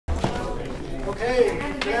Okay,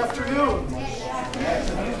 good afternoon.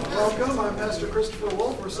 Welcome, I'm Pastor Christopher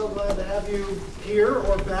Wolf. We're so glad to have you here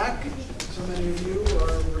or back. So many of you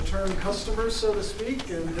are return customers, so to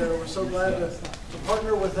speak, and we're so glad to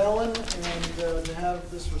partner with Ellen and to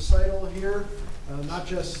have this recital here, not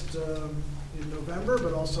just in November,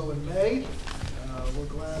 but also in May. We're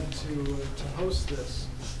glad to host this.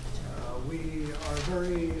 We are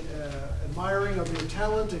very admiring of your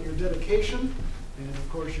talent and your dedication. And of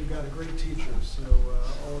course, you've got a great teacher, so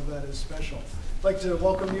all of that is special. I'd like to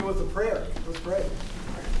welcome you with a prayer. Let's pray.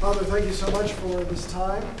 Father, thank you so much for this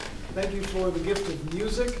time. Thank you for the gift of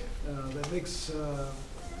music that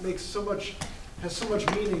has so much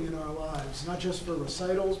meaning in our lives, not just for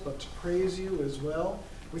recitals, but to praise you as well.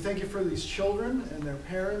 We thank you for these children and their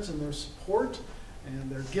parents and their support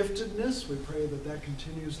and their giftedness. We pray that that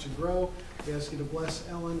continues to grow. We ask you to bless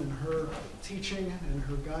Ellen and her teaching and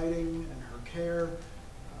her guiding and her care.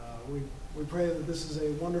 We pray that this is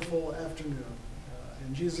a wonderful afternoon.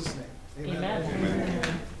 In Jesus' name, amen.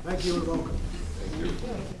 Amen. Thank you and welcome. Thank you.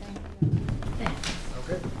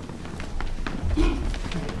 Okay.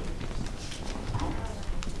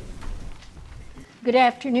 Good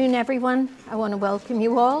afternoon, everyone. I want to welcome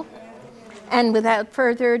you all. And without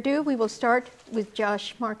further ado, we will start with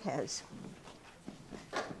Josh Marquez.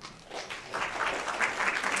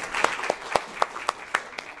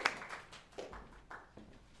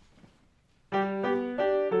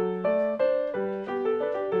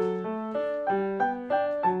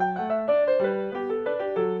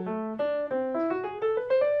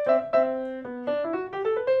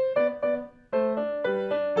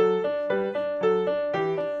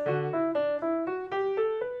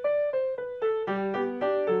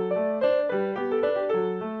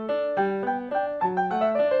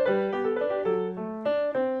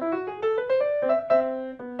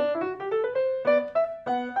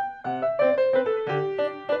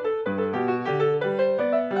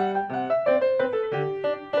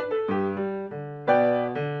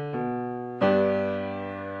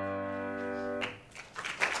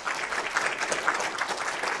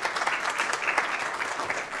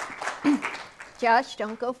 Josh,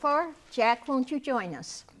 don't go far. Jack, won't you join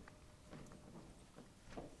us?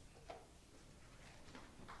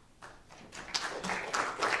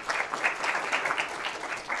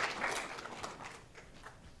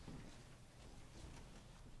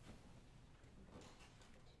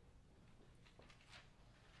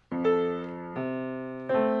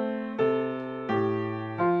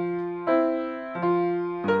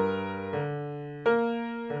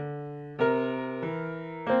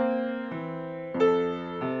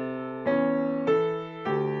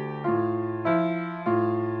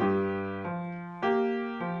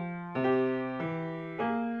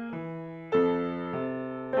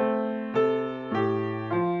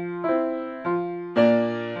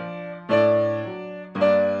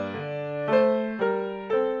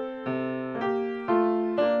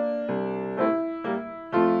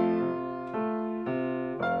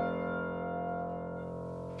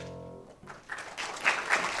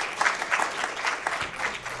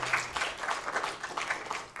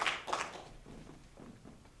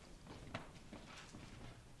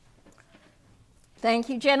 Thank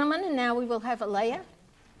you, gentlemen, and now we will have Alea.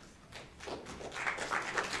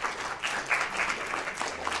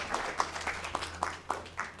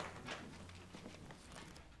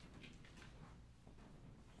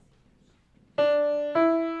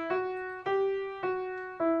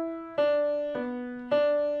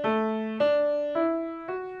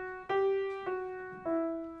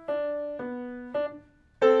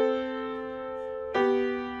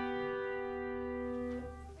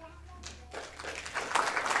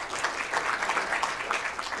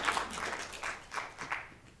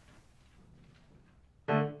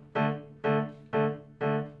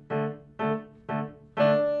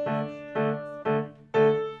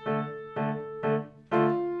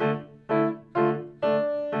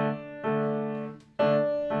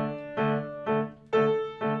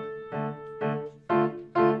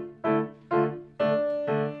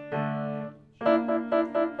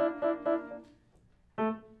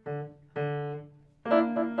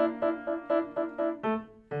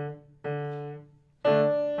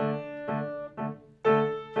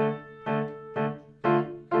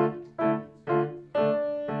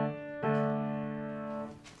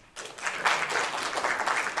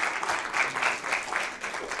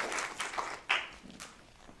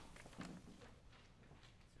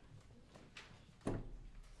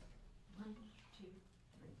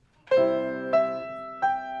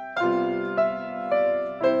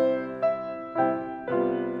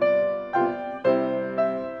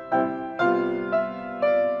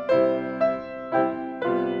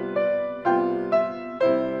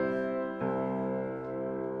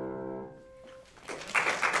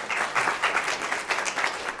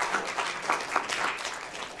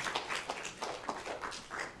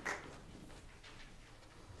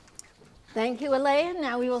 Thank you, Alea.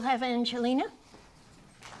 Now we will have Angelina.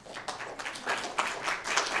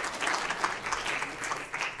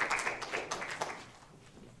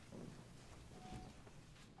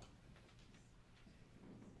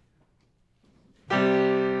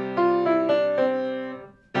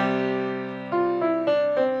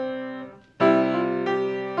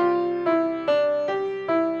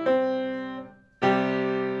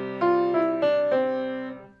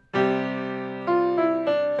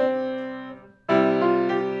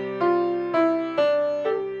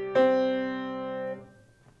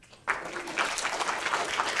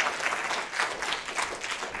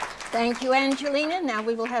 Thank you, Angelina. Now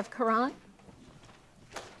we will have Karan.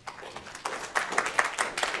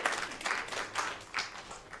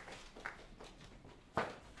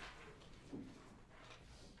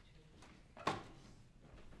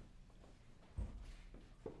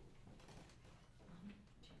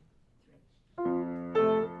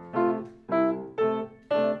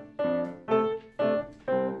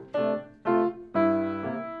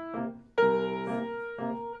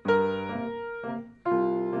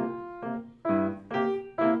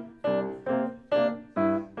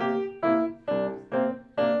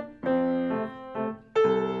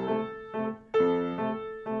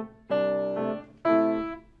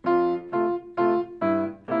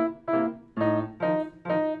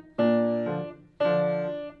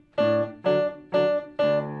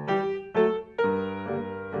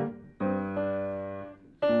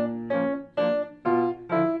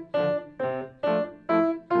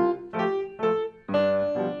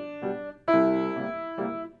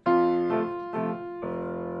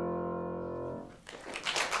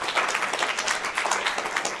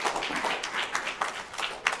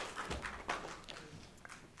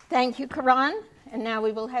 Thank you, Karan. And now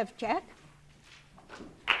we will have Jack.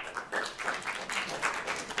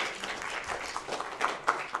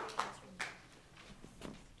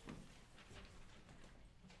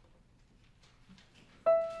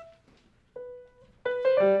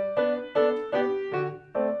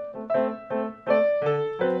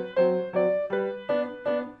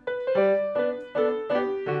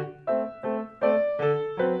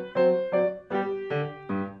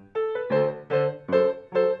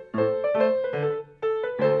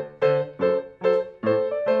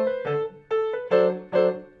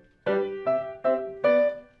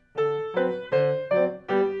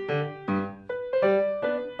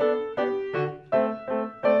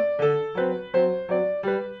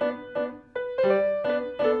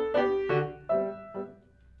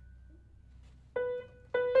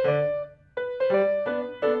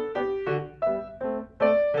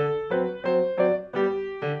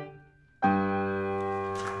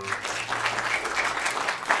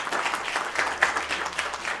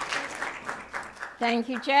 Thank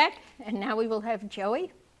you, Jack. And now we will have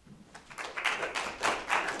Joey.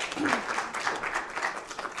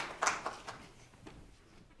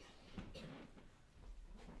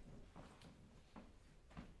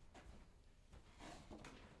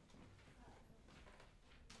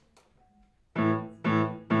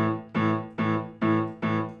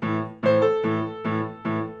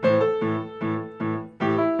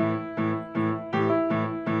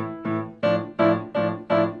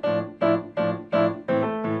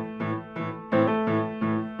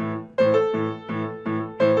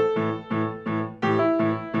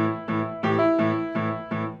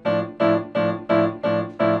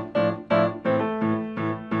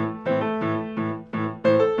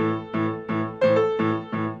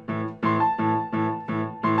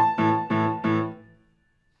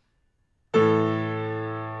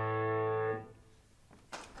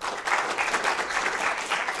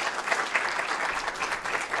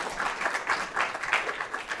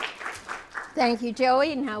 Thank you,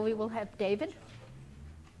 Joey. Now we will have David.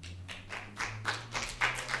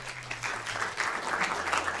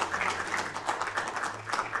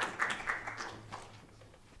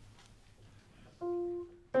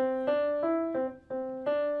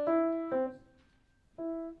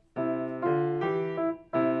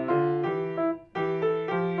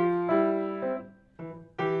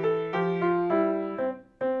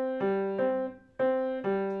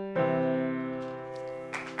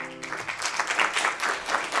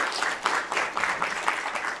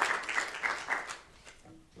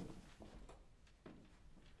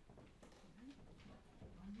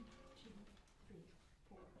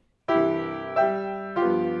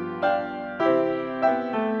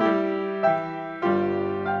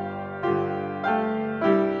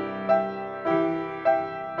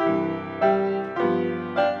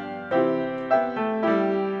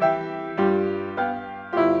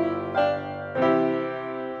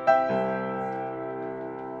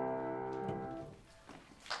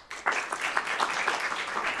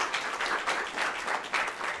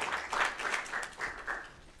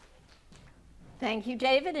 Thank you,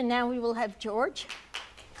 David. And now we will have George.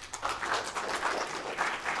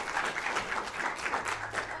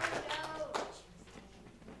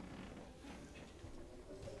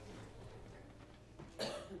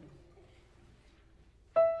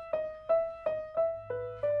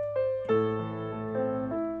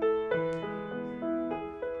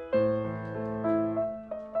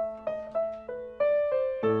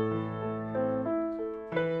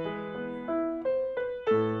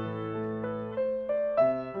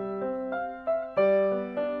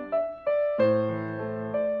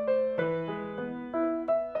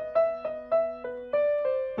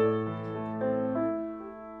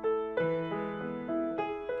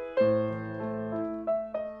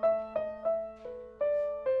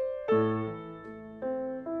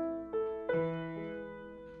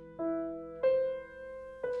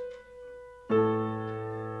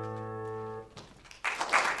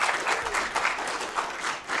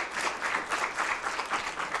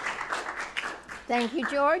 Thank you,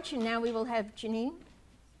 George. And now we will have Janine.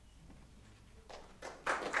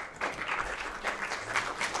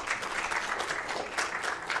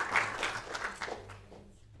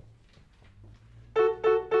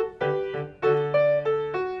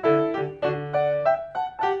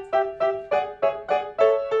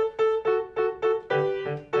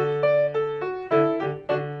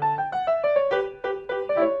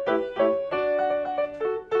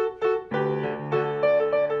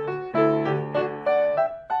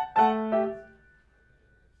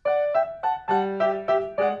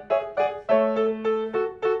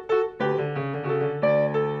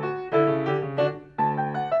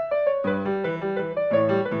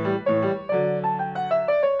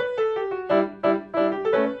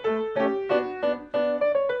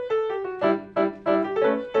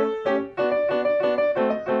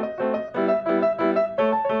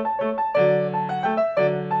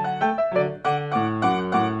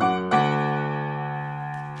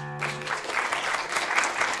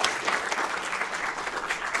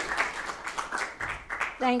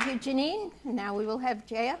 Thank you, Janine. And now we will have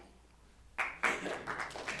Jaya.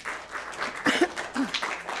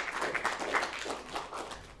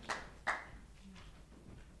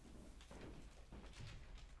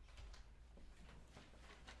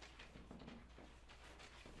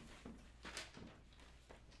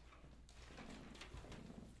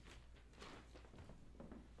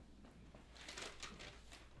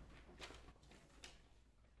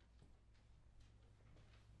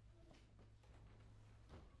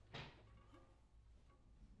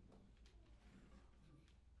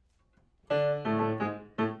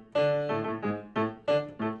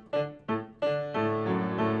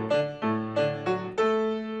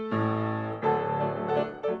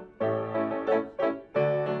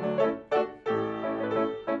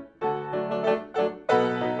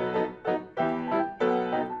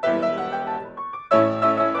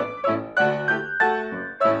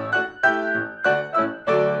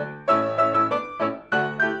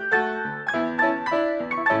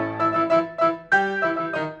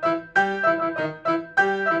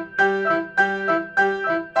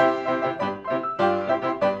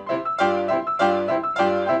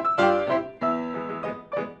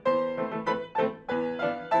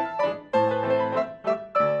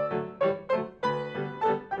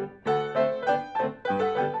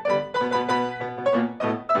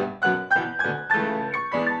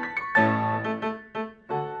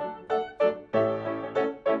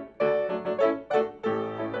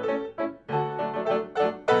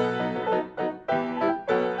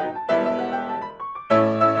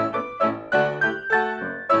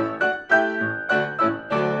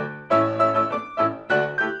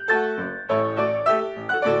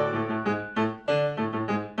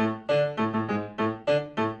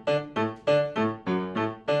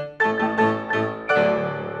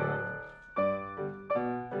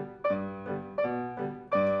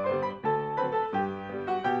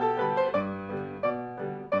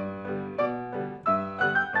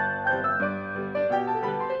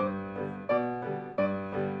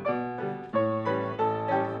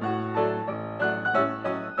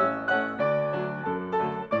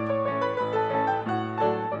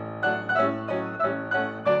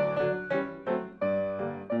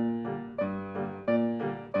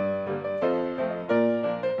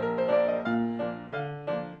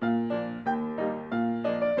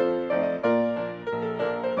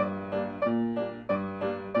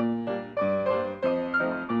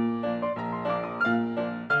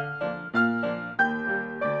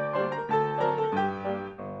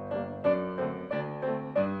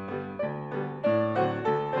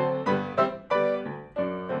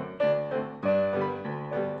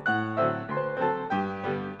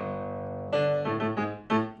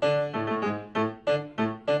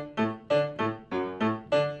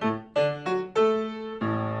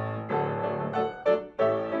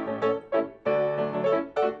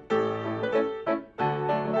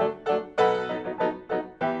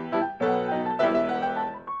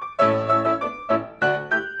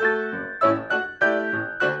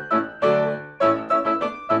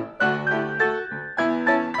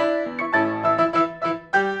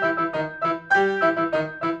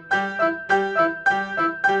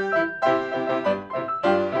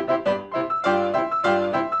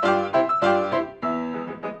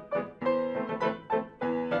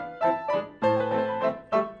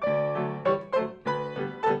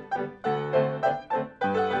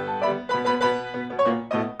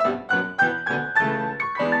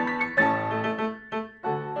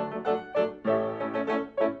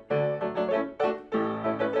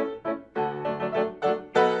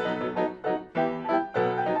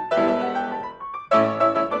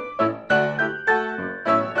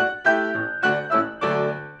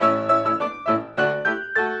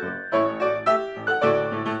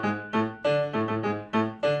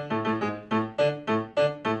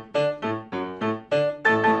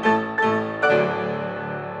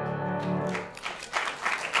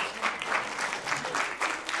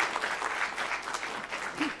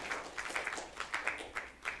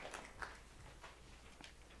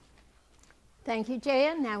 Thank you,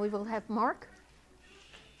 Jan. Now we will have Mark.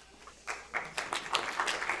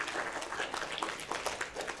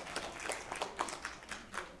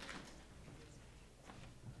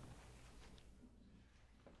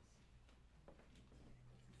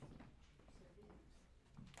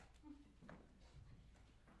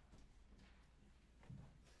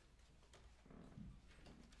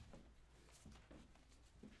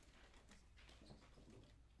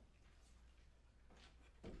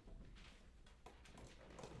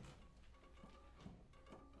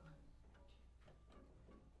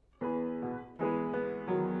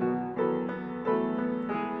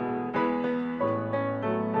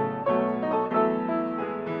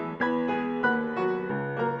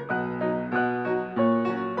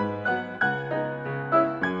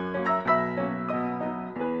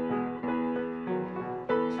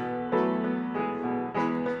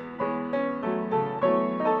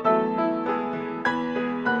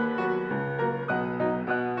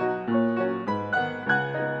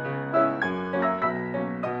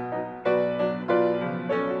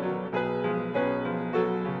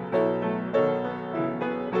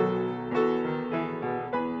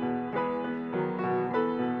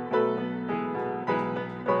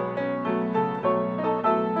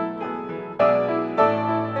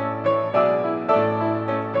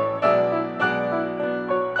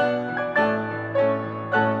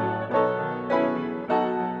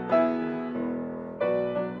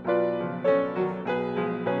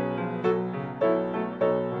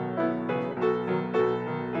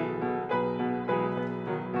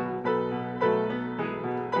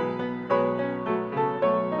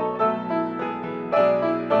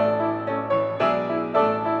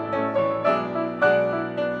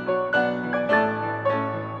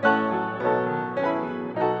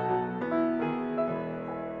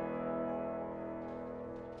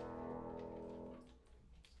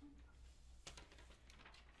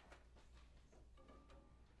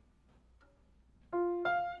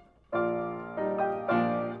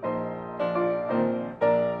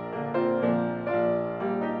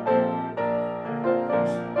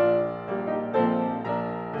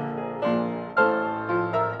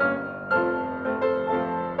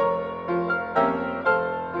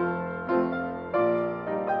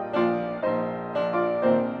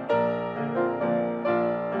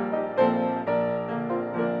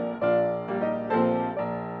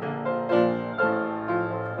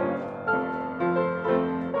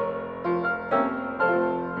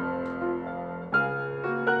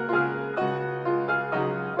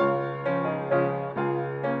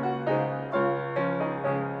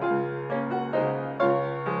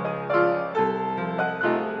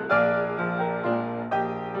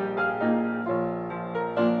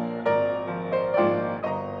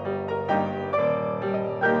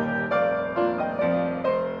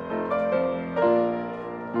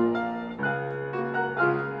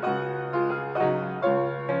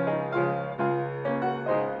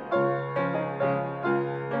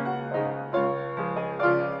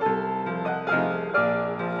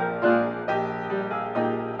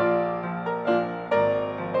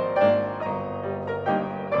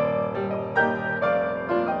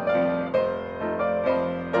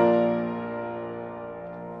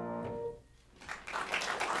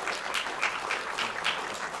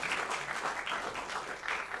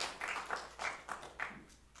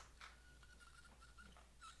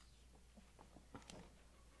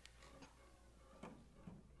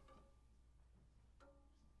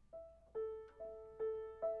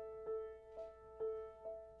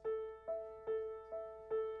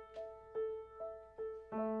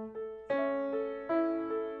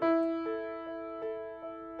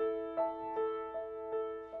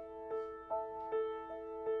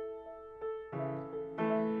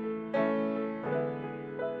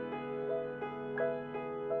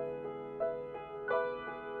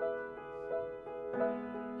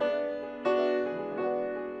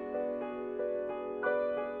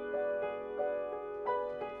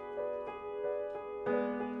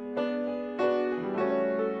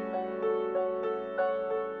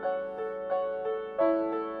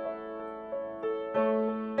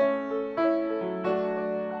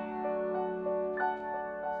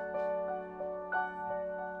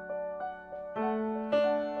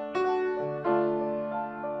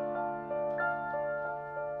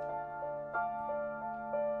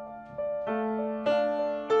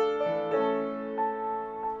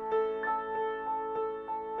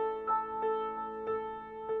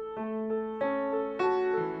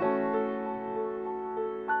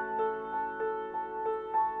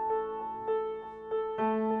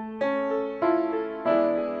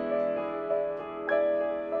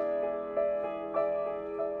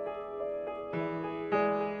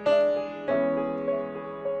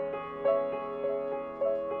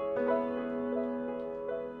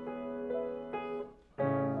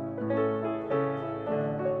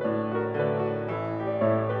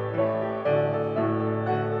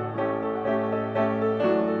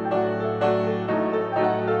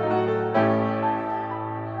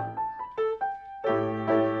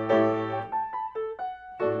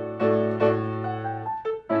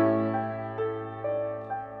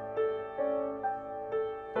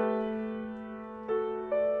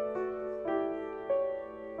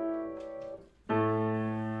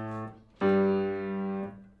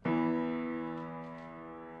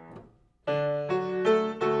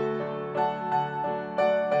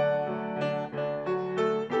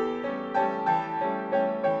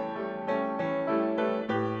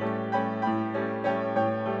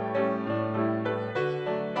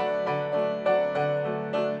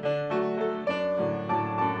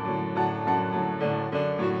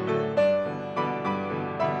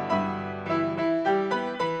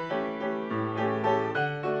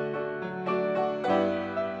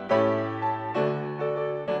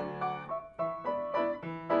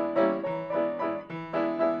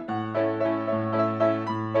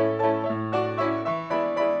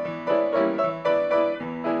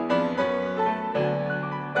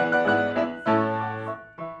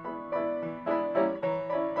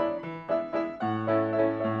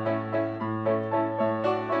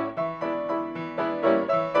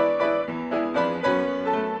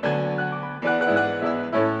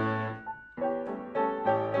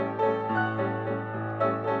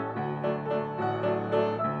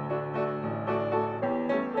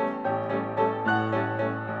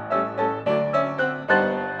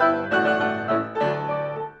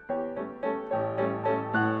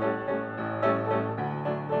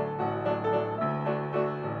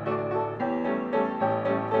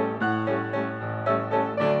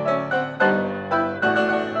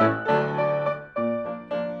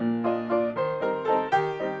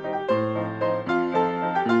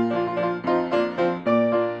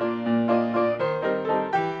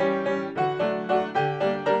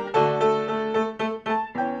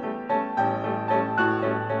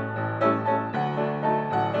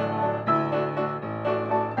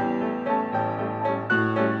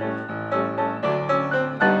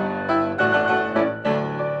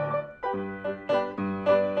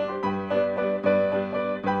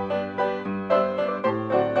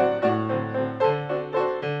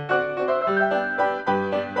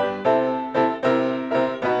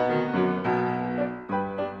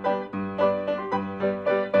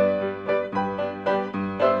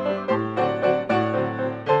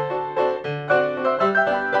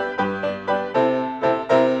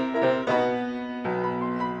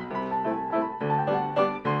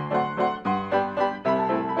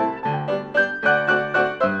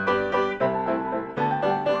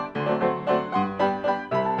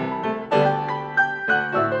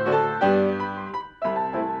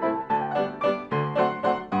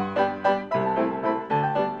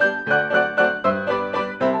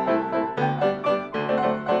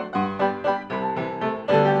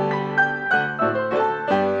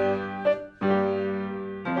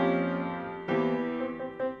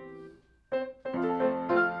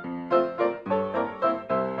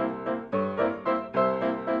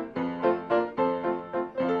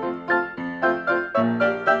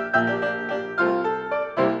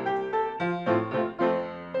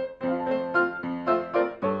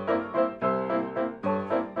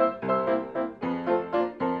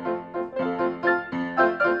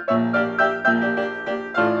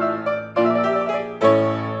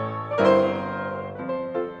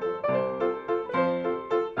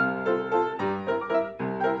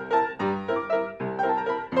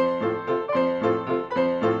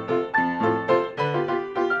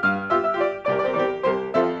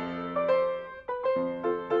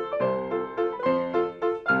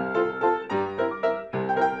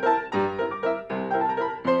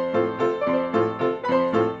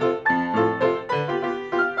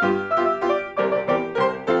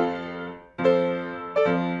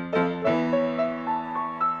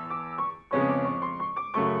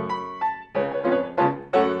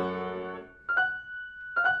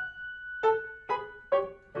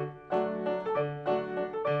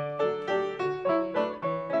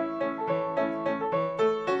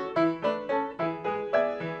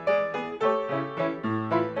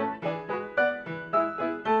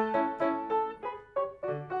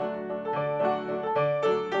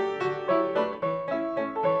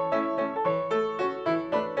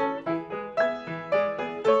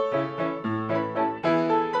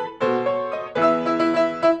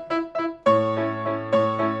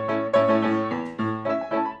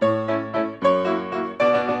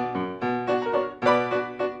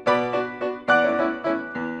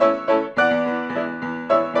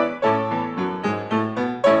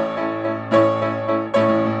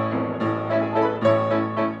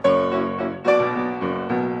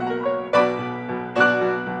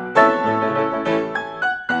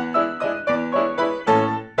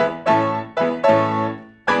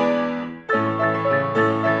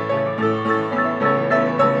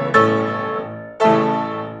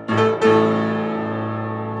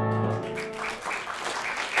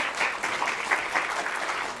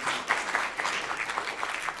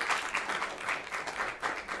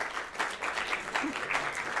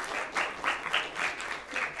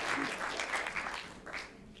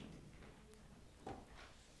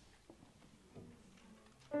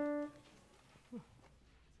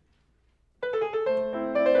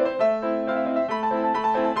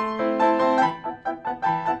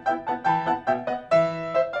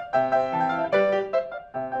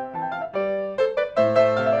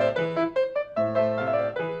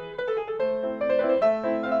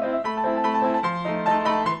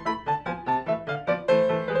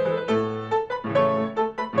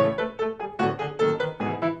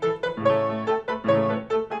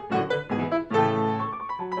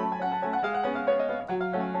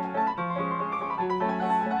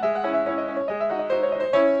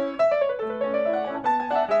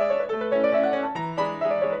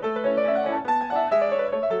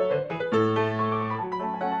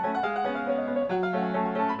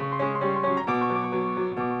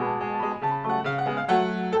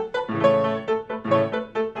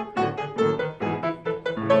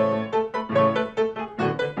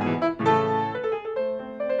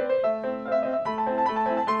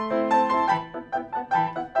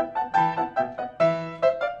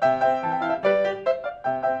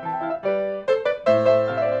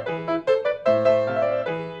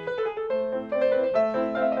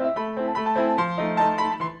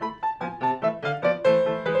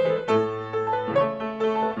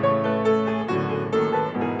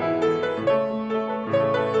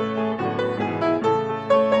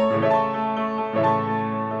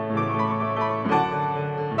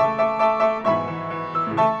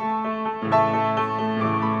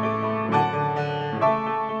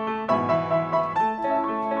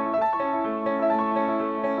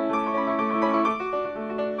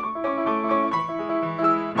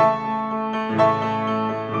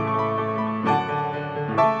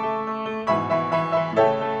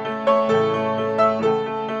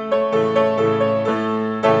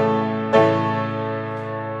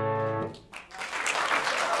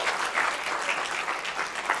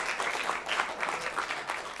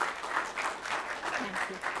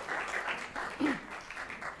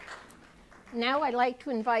 Now I'd like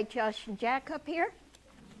to invite Josh and Jack up here.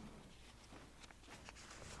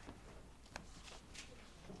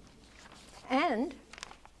 And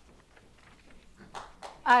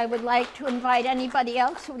I would like to invite anybody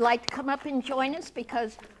else who would like to come up and join us,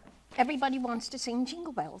 because everybody wants to sing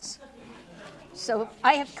Jingle Bells. So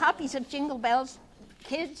I have copies of Jingle Bells.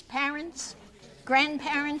 Kids, parents,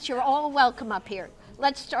 grandparents, you're all welcome up here.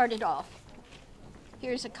 Let's start it off.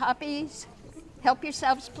 Here's the copies. Help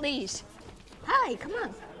yourselves, please. Hi, come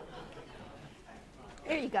on.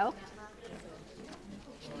 There you go.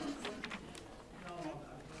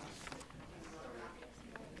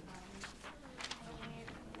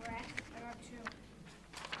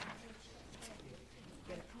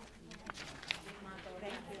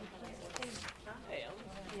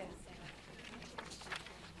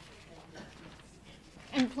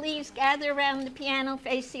 And please gather around the piano,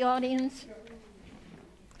 face the audience.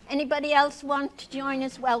 Anybody else want to join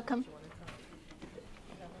us? Welcome.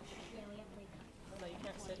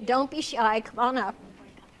 Don't be shy, come on up.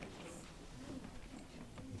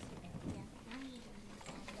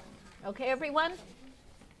 Okay, everyone?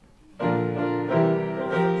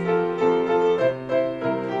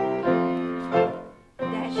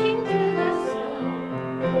 Dashing through the snow.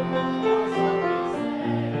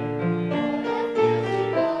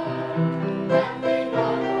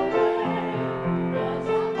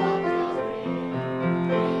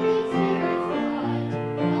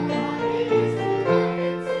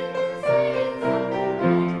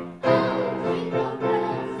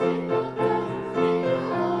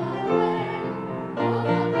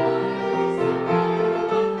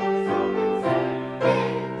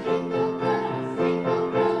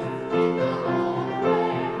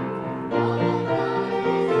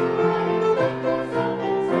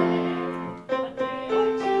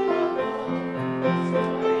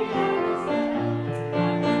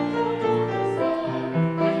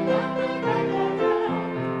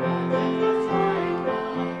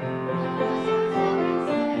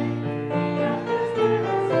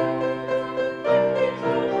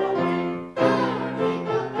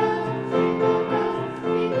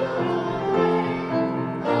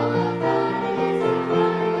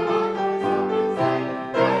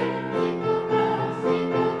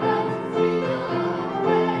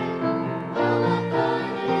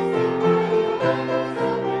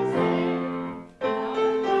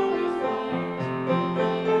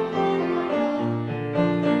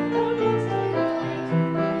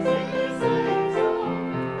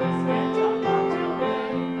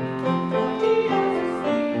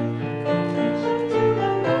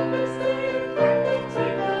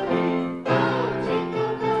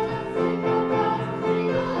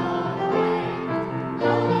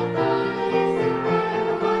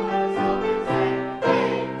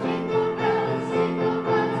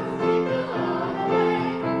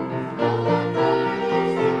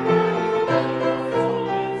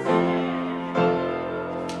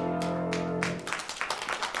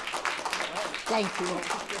 Thank you.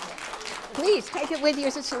 Please take it with you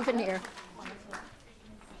as a souvenir.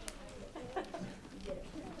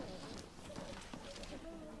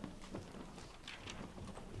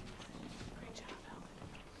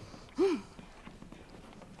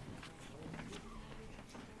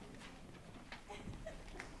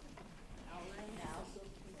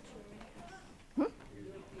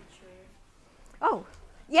 Oh,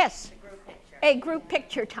 yes. A group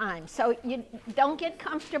picture time. So you don't get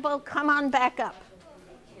comfortable, come on back up.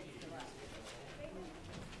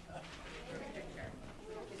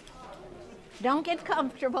 Don't get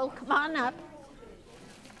comfortable, come on up.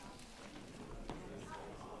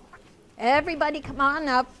 Everybody come on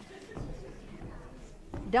up.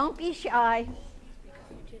 Don't be shy.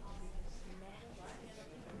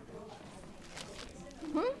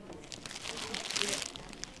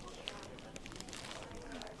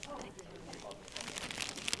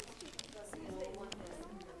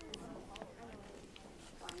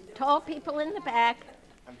 Tall people in the back,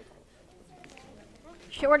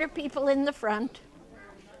 shorter people in the front.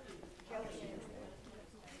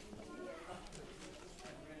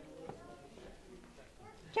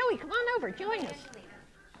 Joey, come on over, join us.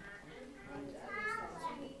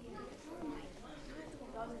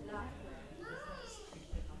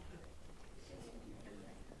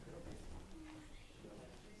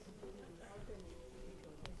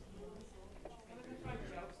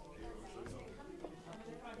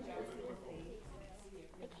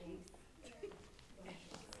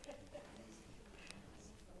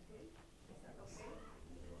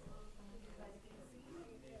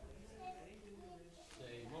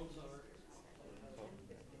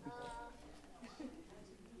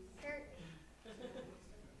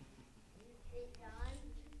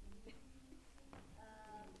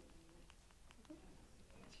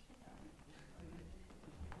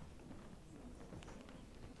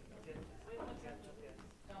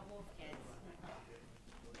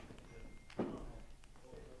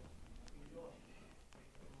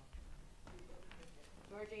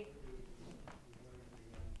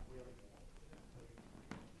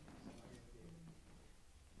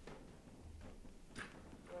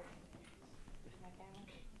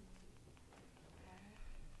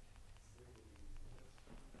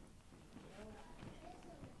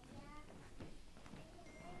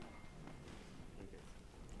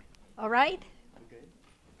 right?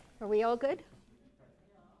 Are we all good?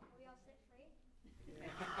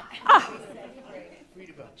 Ah,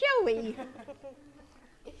 Joey.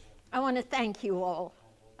 I want to thank you all.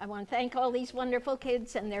 I want to thank all these wonderful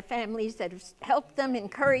kids and their families that have helped them,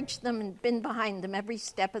 encouraged them, and been behind them every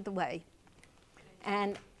step of the way.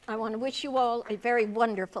 And I want to wish you all a very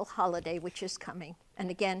wonderful holiday which is coming. And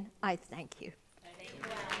again, I thank you.